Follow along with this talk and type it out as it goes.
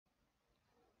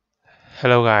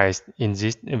Hello guys, in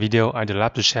this video I'd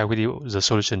love to share with you the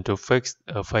solution to fix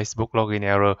a Facebook login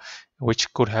error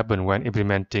which could happen when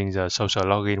implementing the social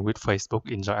login with Facebook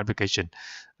in your application.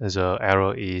 The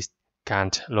error is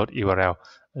can't load URL.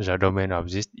 The domain of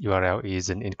this URL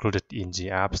isn't included in the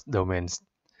app's domains.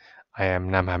 I am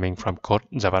Nam Haming from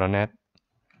CodeJava.net.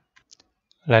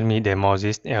 Let me demo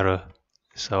this error.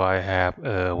 So I have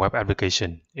a web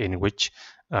application in which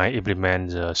I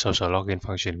implement the social login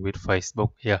function with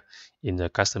Facebook here in the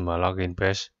customer login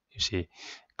page. You see,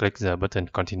 click the button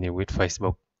continue with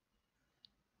Facebook.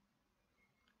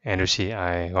 And you see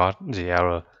I got the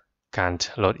error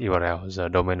can't load URL. The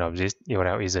domain of this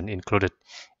URL isn't included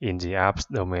in the app's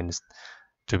domains.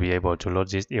 To be able to load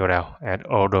this URL, add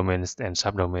all domains and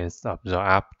subdomains of the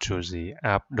app to the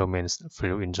app domains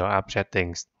field in the app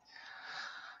settings.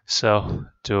 So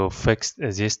to fix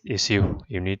this issue,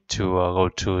 you need to go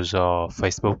to the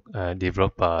Facebook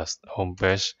developers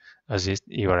homepage, this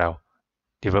URL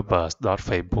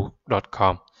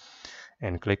developers.facebook.com,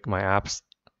 and click My Apps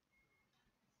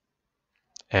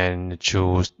and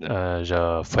choose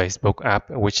the Facebook app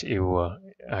which you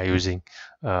are using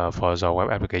for the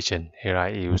web application. Here I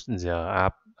use the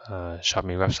app Shop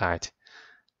Me website,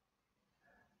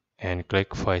 and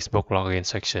click Facebook login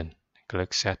section.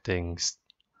 Click Settings.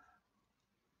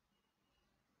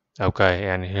 Okay,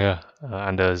 and here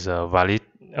under the valid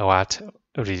await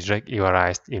redirect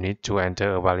URIs, you need to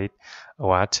enter a valid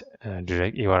await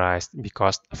direct URIs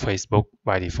because Facebook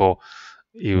by default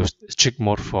use strict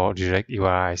mode for direct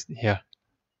URIs here.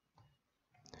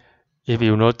 If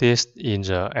you notice in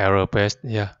the error page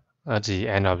here at the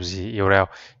end of the URL,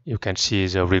 you can see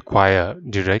the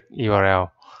required direct URL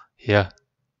here,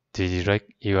 the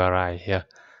direct URI here.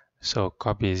 So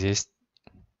copy this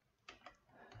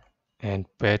and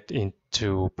paste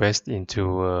into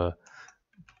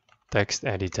text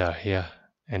editor here,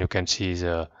 and you can see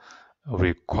the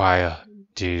require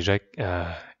direct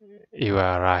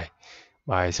URI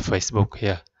by Facebook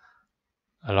here.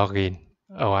 Login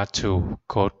OAuth2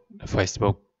 code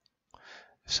Facebook.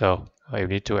 So you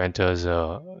need to enter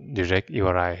the direct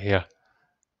URI here.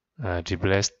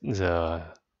 Replace the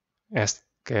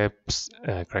escapes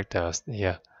characters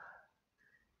here.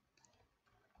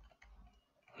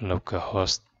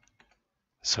 Localhost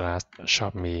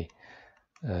 /shopme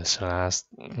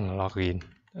 /login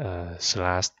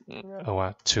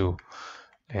 /OAuth2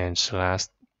 and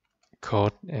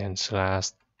 /code and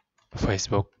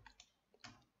 /Facebook.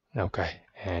 Okay,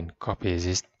 and copy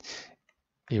this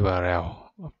URL,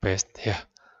 paste here.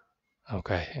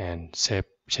 Okay, and save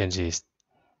changes.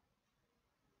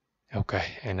 Okay,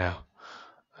 and now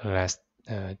let's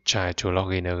try to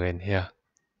log in again here.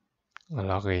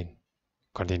 Login,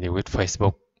 continue with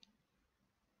Facebook.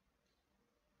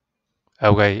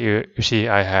 Okay, you see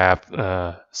I have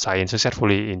signed in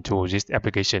successfully into this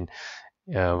application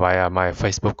via my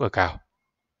Facebook account.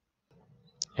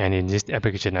 And in this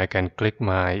application, I can click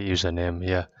my username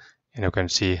here, and you can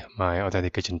see my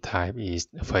authentication type is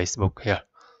Facebook here.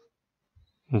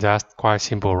 That's quite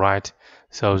simple, right?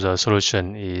 So the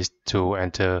solution is to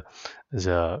enter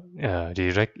the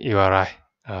direct URI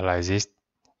like this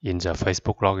in the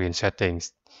Facebook login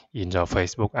settings in the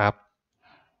Facebook app.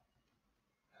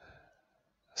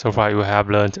 So far, you have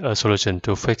learned a solution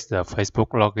to fix the Facebook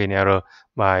login error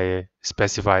by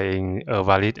specifying a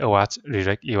valid OAuth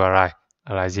direct URI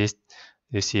like this.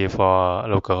 This is for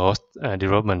localhost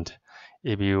development.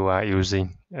 If you are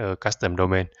using a custom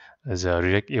domain, the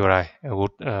direct URI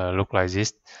would look like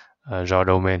this: your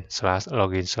domain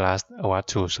 /login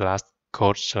 /OAuth2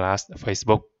 /code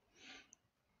 /Facebook.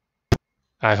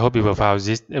 I hope you will find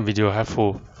this video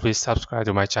helpful. Please subscribe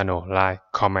to my channel, like,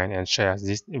 comment, and share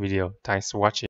this video. Thanks for watching.